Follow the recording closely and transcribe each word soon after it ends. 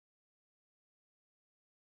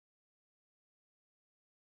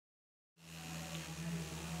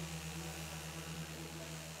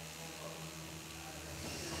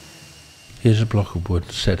Here's a block of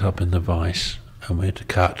wood set up in the vise, and we're to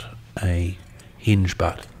cut a hinge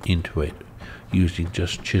butt into it using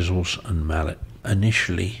just chisels and mallet.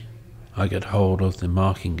 Initially I get hold of the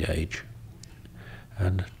marking gauge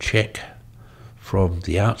and check from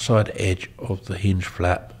the outside edge of the hinge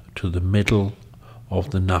flap to the middle of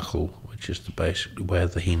the knuckle, which is basically where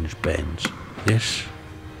the hinge bends. This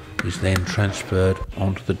is then transferred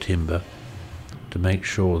onto the timber to make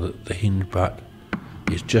sure that the hinge butt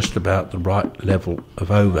is just about the right level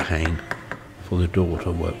of overhang for the door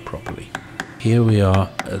to work properly. Here we are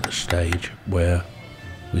at the stage where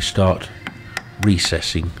we start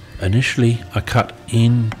recessing. Initially I cut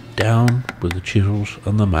in down with the chisels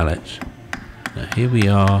and the mallets. Now here we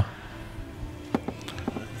are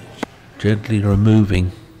gently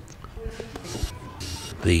removing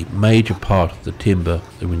the major part of the timber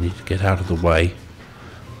that we need to get out of the way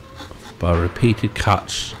by repeated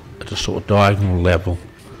cuts at a sort of diagonal level,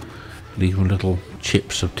 leaving little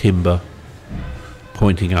chips of timber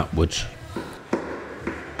pointing upwards.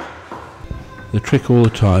 The trick all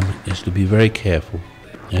the time is to be very careful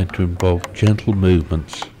and to involve gentle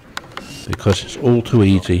movements, because it's all too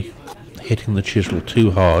easy hitting the chisel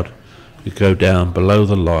too hard to go down below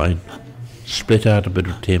the line, split out a bit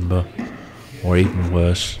of timber, or even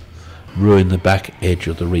worse, ruin the back edge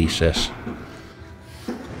of the recess.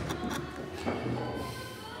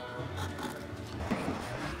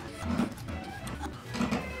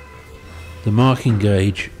 The marking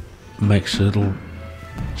gauge makes a little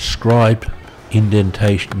scribed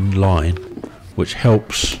indentation line which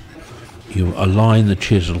helps you align the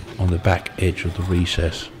chisel on the back edge of the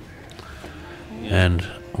recess, and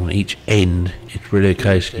on each end it's really a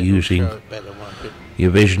case of using your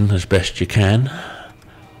vision as best you can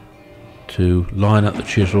to line up the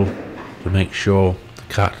chisel to make sure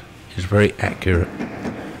the cut is very accurate,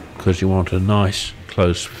 because you want a nice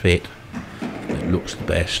close fit that looks the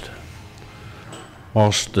best.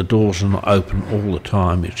 Whilst the doors are not open all the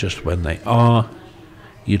time, it's just when they are,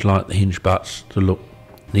 you'd like the hinge butts to look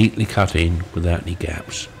neatly cut in without any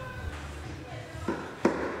gaps.